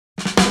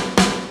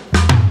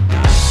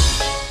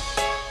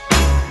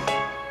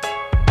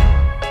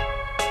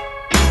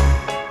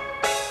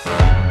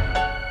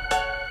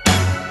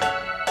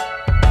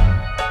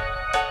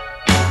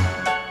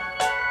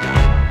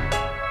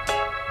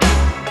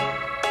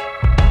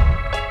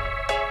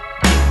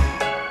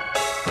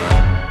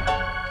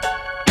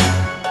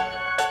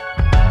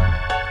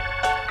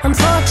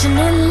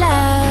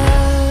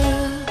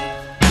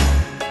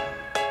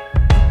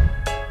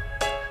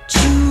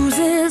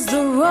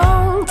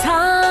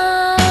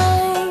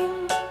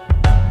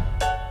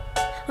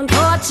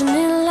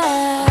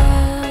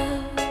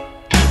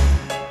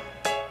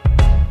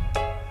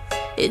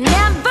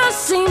never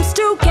seems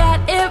to get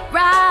it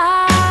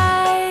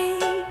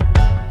right.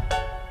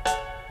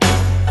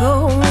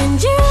 Oh,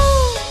 and you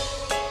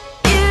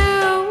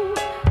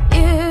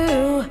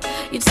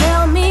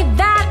tell me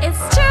that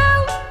it's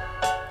true,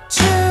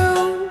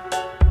 true,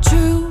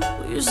 true.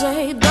 You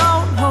say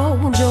don't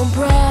hold your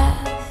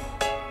breath,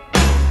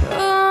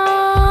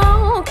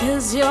 oh,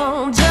 'cause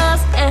you'll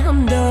just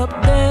end up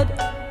dead.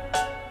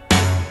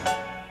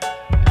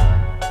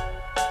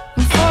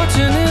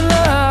 Unfortunate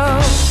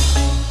love,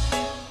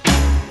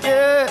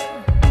 yeah,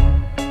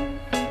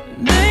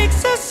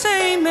 makes a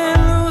sane man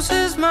lose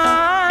his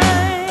mind.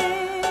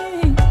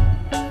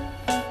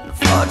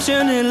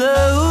 Unfortunate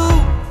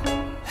love,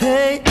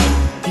 hey,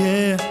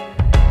 yeah,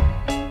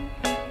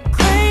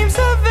 claims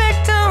a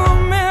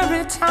victim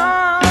every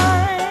time.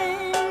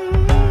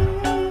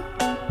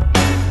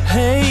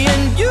 Hey,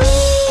 and you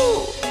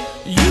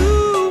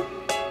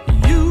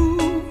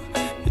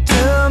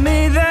tell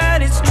me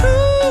that it's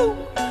true,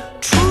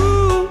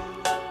 true,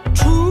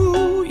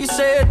 true. You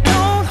said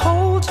don't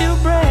hold your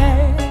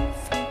breath,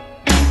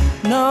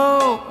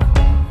 no,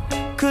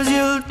 'cause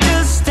you'll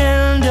just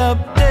end up